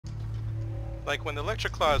Like when the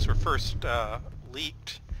electric claws were first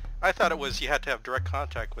leaked, I thought it was you had to have direct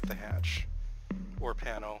contact with the hatch or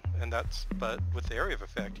panel, and but with the area of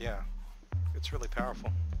effect, yeah, it's really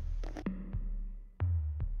powerful.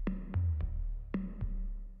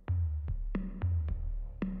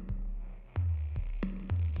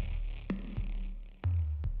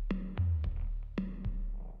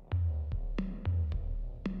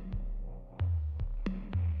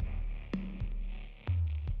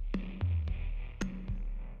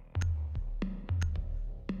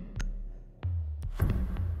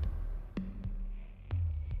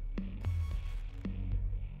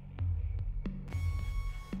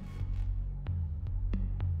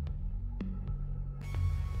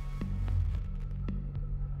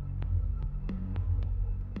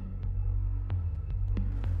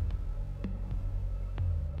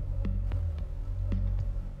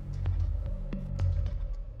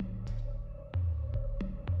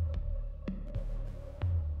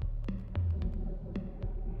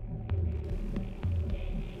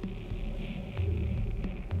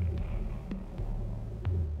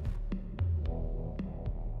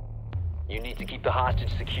 You need to keep the hostage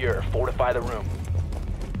secure. Fortify the room.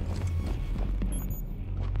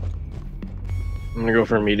 I'm gonna go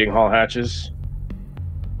for meeting hall hatches.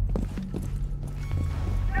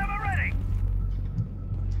 Ready.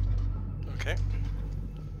 Okay.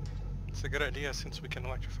 It's a good idea since we can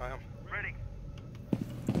electrify them. Ready.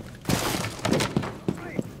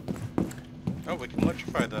 Oh, we can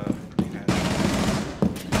electrify the green hatch.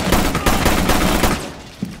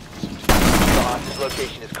 The hostage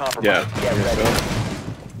location is compromised. Yeah, Get ready. So.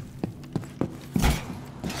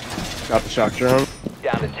 Got the shock drone.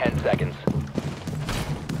 Down to 10 seconds.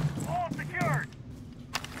 All secured.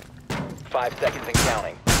 5 seconds and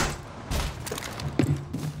counting.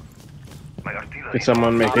 Could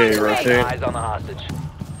someone make a rotate? Eyes on the hostage.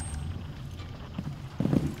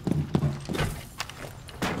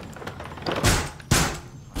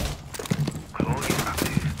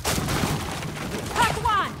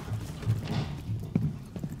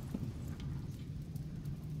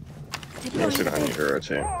 Actually, I need to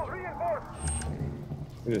rotate.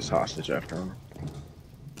 This hostage after him.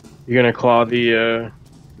 You gonna claw the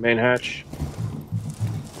main hatch?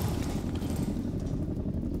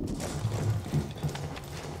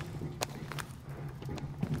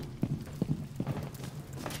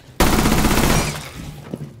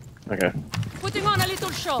 Okay. Putting on a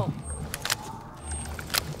little show.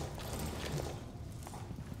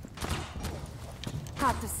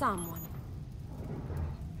 Had to someone.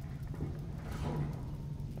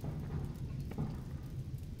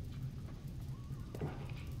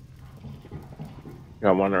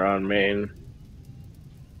 Got one around main.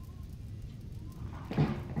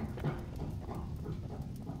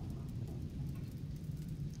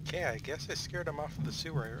 Okay, I guess I scared them off of the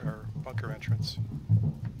sewer or bunker entrance.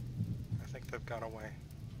 I think they've gone away.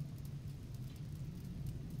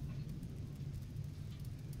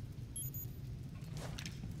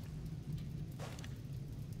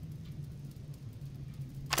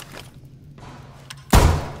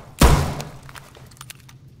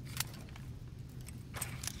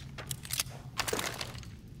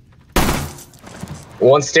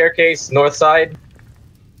 One staircase, north side.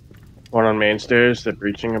 One on main stairs, they're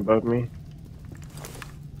breaching above me.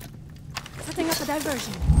 Setting up a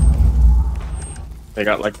diversion. They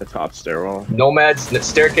got like the top stairwell. Nomads,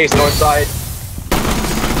 staircase, north side.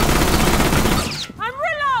 I'm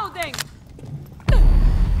reloading!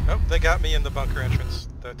 Oh, they got me in the bunker entrance,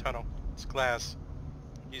 the tunnel. It's glass.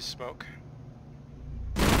 Use smoke.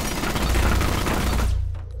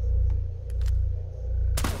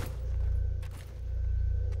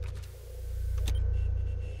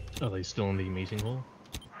 Are they still in the meeting hall?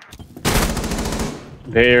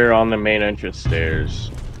 They're on the main entrance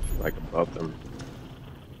stairs, like above them.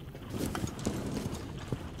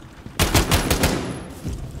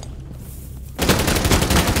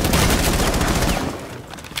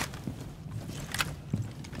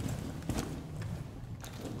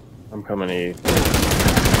 I'm coming to you.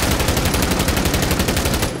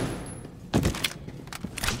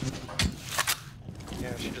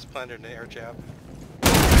 Yeah, she just planted an air jab.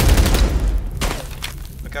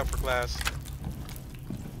 Look out for glass.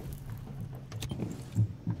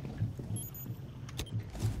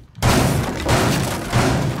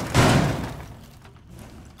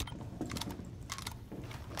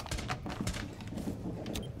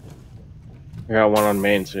 I got one on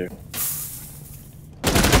main too.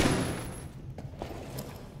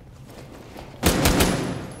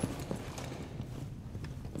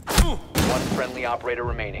 One friendly operator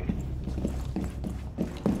remaining.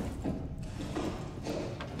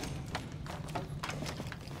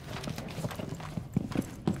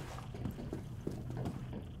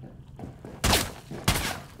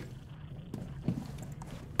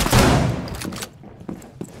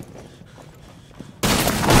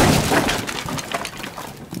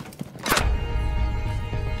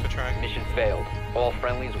 failed. All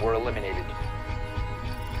friendlies were eliminated.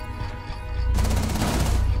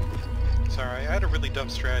 Sorry, I had a really dumb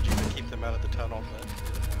strategy to keep them out of the tunnel, but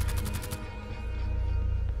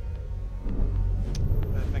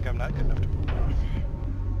I think I'm not good enough to pull it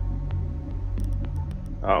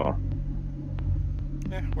off. Oh.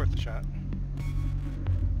 Yeah, worth a shot.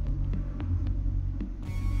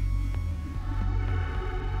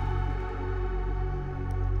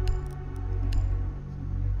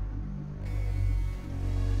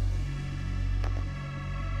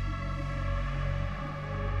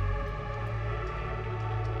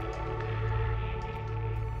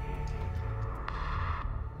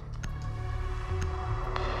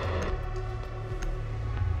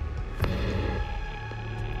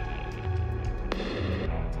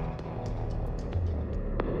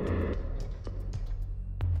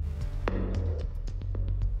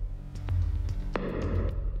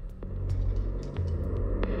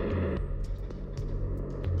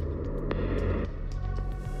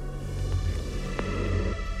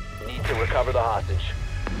 Need to recover the hostage.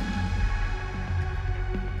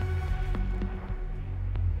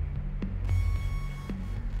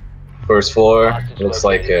 First floor, looks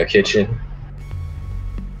like a kitchen.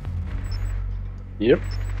 Yep.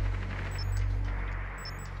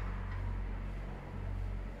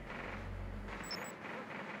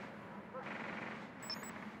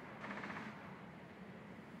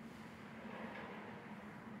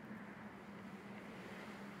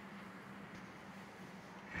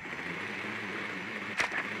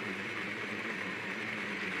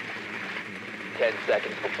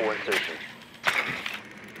 Seconds before insertion.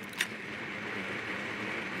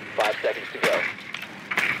 5 seconds to go.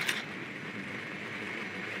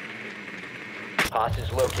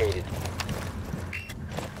 Hostage located.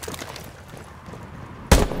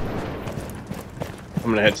 I'm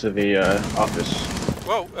gonna head to the office.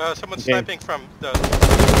 Whoa, someone's Okay. sniping from the...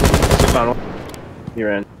 Tunnel.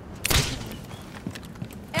 You're in.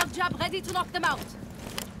 Air jab ready to knock them out.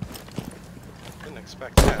 Didn't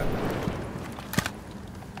expect that.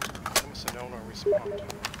 I must have known where we spawned.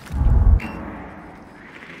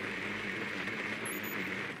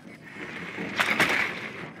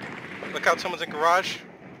 Look out, someone's in garage.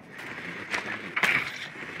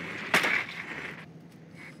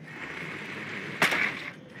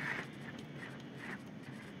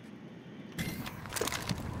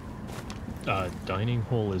 Dining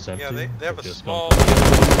hall is empty. Yeah, they have a just small...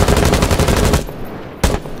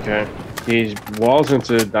 Okay. He walls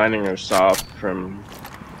into dining room south from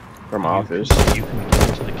office. You can get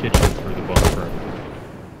into the kitchen through the bunk room.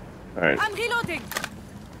 Alright. I'm reloading.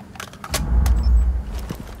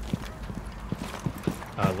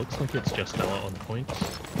 Looks like it's just Ella on point.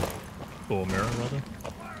 Or Mirror, rather.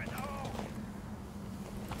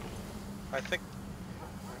 I think...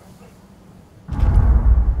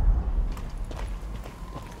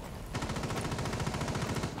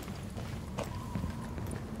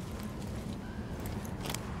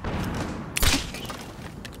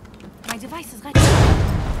 My device is ready.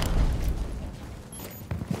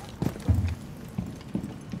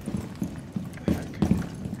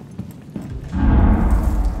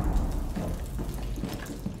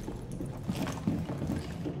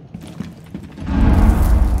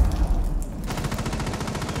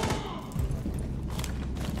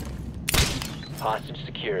 Hostage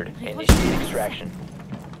secured. Initiate extraction.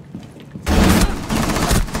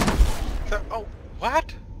 Oh,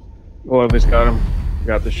 what? Well, at least got him.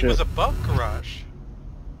 Got the He shit. was above garage.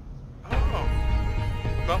 Oh.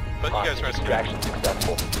 Well, but you guys Hostage rescued him. extraction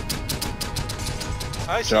successful.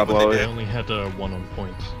 I see Job what well they They did. only had one on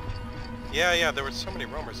point. Yeah, there were so many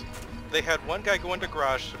roamers. They had one guy go into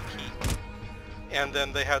garage to peek, and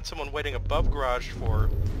then they had someone waiting above garage for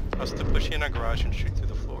us to push in on garage and shoot through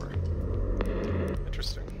the floor.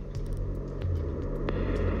 Interesting.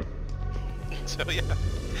 So yeah,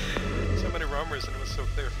 so many roamers and it was so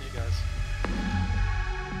clear for you guys.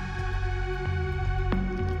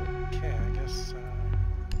 Okay, I guess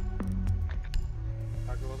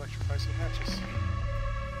I'll go electrify some hatches.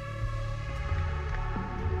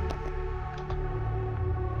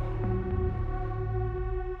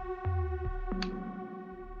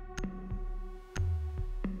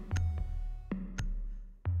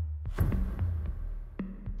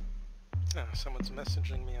 Oh, someone's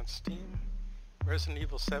messaging me on Steam. Resident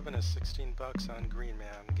Evil 7 is $16 on Green Man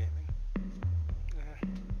Gaming.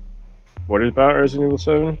 What is about Resident Evil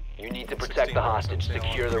 7? You need to protect the hostage.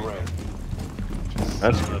 Secure the room.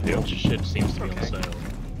 That's A a good deal. bunch of shit seems to be Okay. on sale,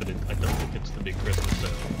 but I don't think it's the big Christmas sale.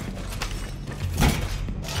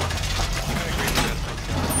 I agree with this.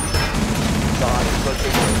 The hostage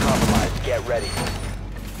location is compromised. Get ready.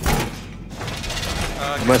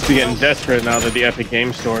 I must be getting desperate now that the Epic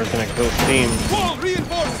Game Store is gonna kill Steam.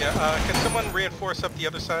 Yeah, can someone reinforce up the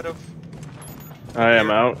other side of... I am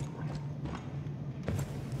out.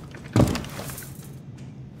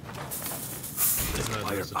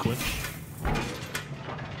 There's a twitch.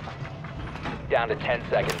 Down to 10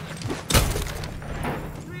 seconds.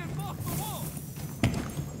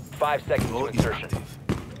 5 seconds to insertion.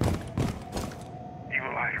 Evil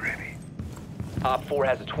eye ready. Op 4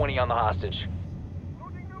 has a 20 on the hostage.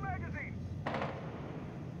 Loading new magazine.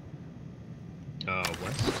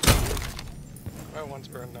 West. Oh, one's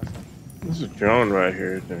burned nothing. There's a drone right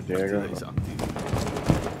here, Diego.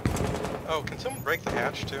 Oh, can someone break the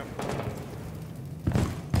hatch too?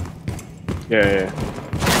 Yeah.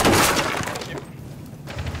 Thank you.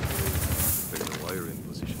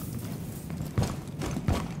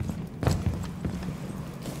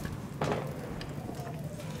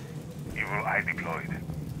 Evil eye deployed.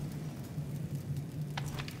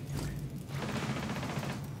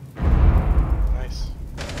 Nice.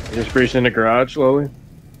 Just breached in the garage slowly.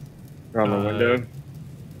 Around the window.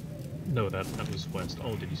 No, that was west.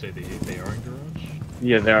 Oh, did you say they are in garage?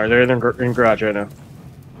 Yeah, they are. They're in garage right now.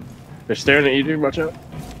 They're staring at you, dude. Watch out.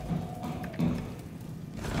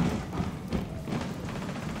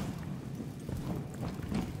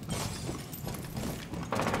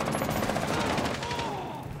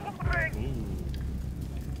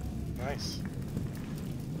 Nice.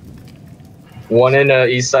 One in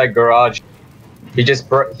east side garage. He just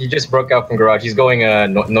broke out from garage. He's going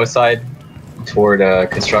north side toward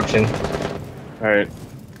construction. All right.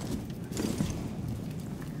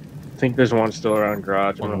 I think there's one still around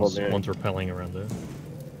garage. I'm gonna hold it. One's repelling around there.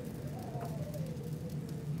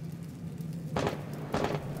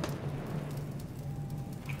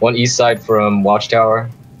 One east side from watchtower.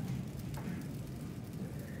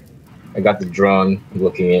 I got the drone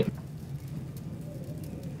looking at.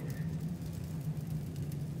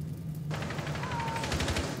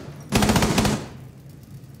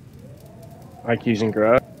 IQ's in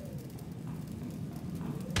garage.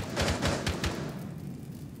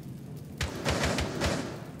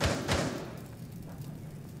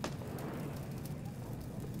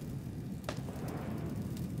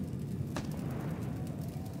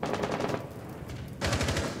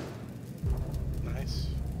 Nice.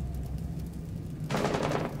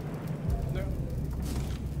 No.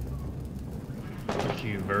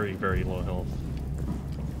 IQ very, very low health.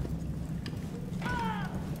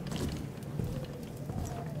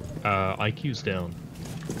 IQ's down.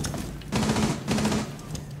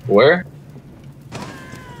 Where?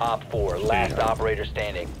 Op 4, last operator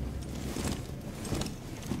standing.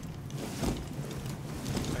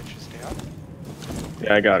 I should stay out.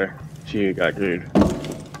 Yeah, I got her. She got glued.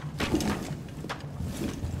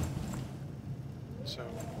 So.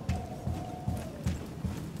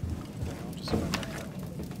 Then I'll just go back up.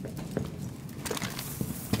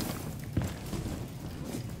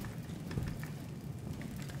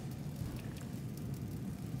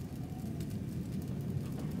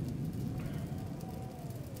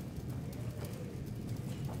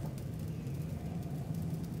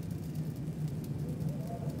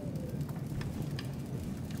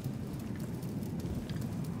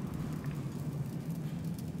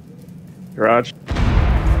 Garage.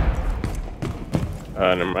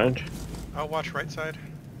 Never mind. I'll watch right side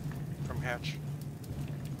from hatch.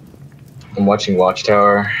 I'm watching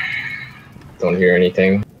watchtower. Don't hear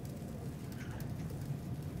anything.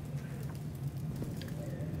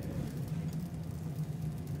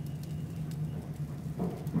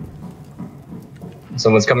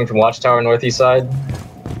 Someone's coming from watchtower northeast side.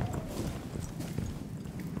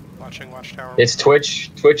 Watching watchtower. It's Twitch.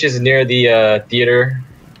 Twitch is near the theater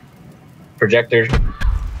projector.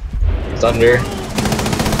 It's under.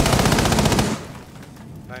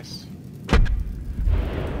 Nice.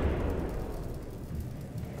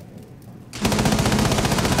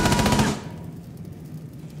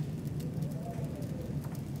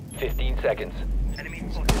 Seconds. Enemy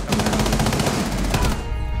spotted.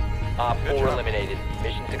 Op Good 4 job. eliminated.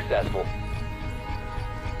 Mission successful.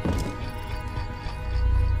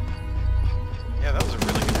 Yeah, that was a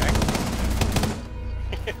really good angle.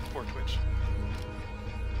 Poor Twitch.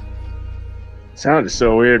 Sounded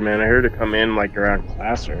so weird, man. I heard it come in like around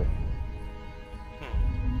classroom.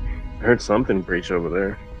 I heard something breach over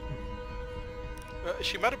there.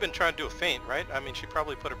 She might have been trying to do a feint, right? I mean, she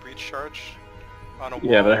probably put a breach charge on a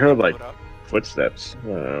wall. Yeah, but I heard and like blew it up. footsteps. I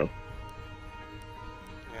don't know.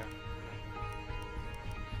 Yeah.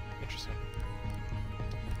 Interesting.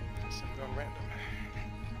 Guess I'm going random.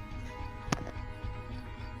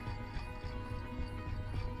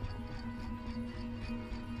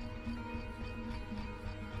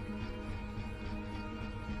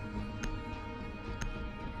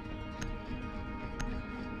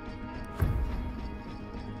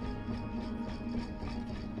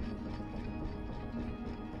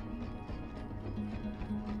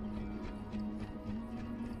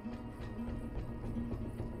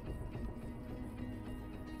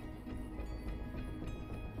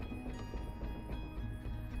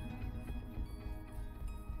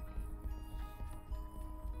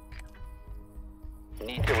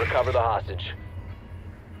 Need to recover the hostage.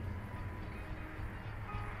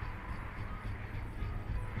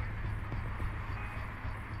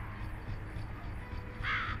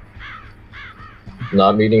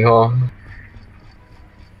 Not meeting hall.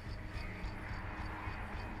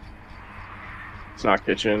 It's not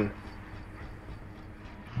kitchen.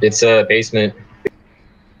 It's a basement.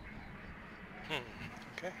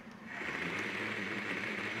 Okay.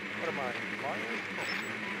 What am I?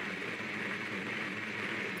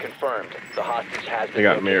 Confirmed. The hostage has been They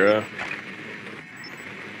got located. Mira.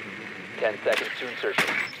 10 seconds to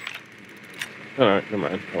insertion. Alright, never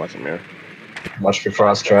mind. I want some Mira. Watch for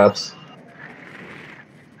frost traps.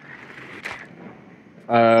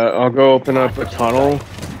 I'll go open up a tunnel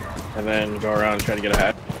and then go around and try to get a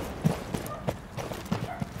hat.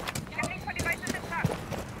 Checking for devices in track.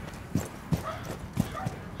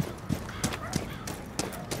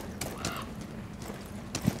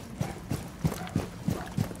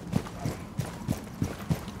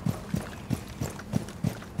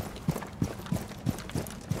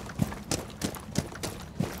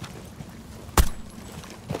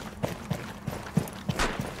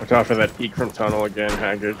 Watch out for that peek from tunnel again,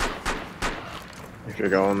 Haggard. If you're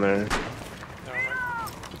going there.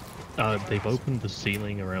 They've opened the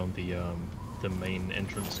ceiling around the main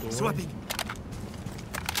entrance doorway.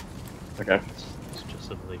 Okay. It's just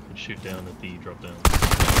so that they could shoot down at the drop down.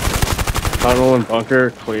 Tunnel and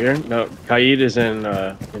bunker clear. No, Kaid is in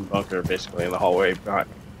bunker, basically, in the hallway. God.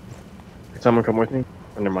 Can someone come with me?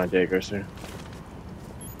 Oh, never mind, Diego's here.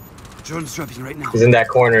 Drone's dropping right now. He's in that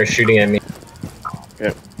corner shooting at me.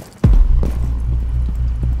 Yep.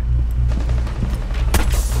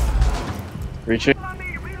 Reach it.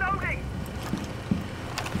 Reloading.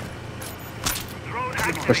 Drone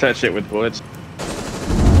active. Push that shit with bullets.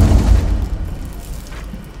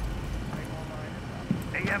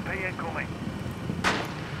 AMP incoming.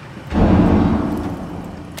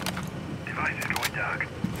 Device is going dark.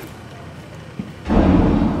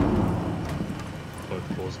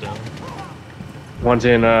 Both floors down. One's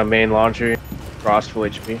in main laundry. Frost full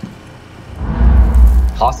HP.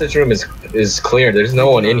 Hostage room is clear. There's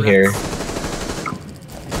no one in here.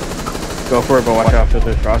 Go for it, but watch out for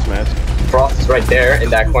the frost mask. Frost is right there in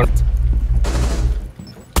that corner.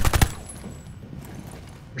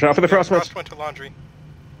 Watch out for the frost Frost mask. went to laundry.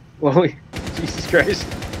 Holy, Jesus Christ.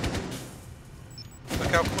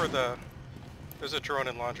 Look out for the... There's a drone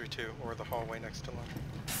in laundry too, or the hallway next to laundry.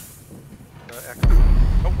 The exit.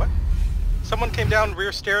 Oh, what? Someone came down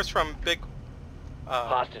rear stairs from big...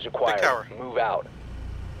 Hostage big acquired. tower. Move out.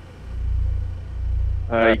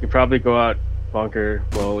 You could probably go out bunker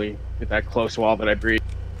slowly. Get that close wall that I breached.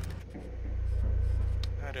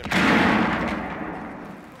 I didn't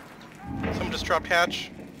know. Someone just dropped hatch.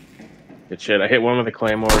 Good shit. I hit one with a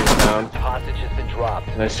claymore and down. Hostage has been dropped.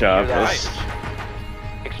 Nice job. Secure the Nice.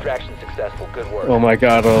 hostage. Extraction successful. Good work. Oh my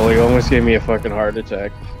god, Oli, you almost gave me a fucking heart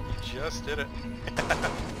attack. You just did it.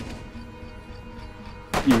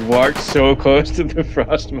 You walked so close to the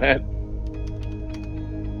frost mat.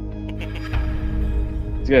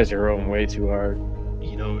 These guys are rolling way too hard.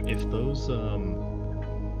 You know, if those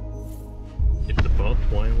if the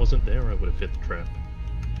barbed wire wasn't there, I would have hit the trap.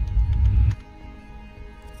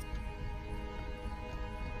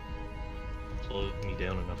 Slowed me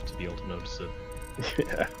down enough to be able to notice it.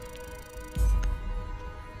 Yeah.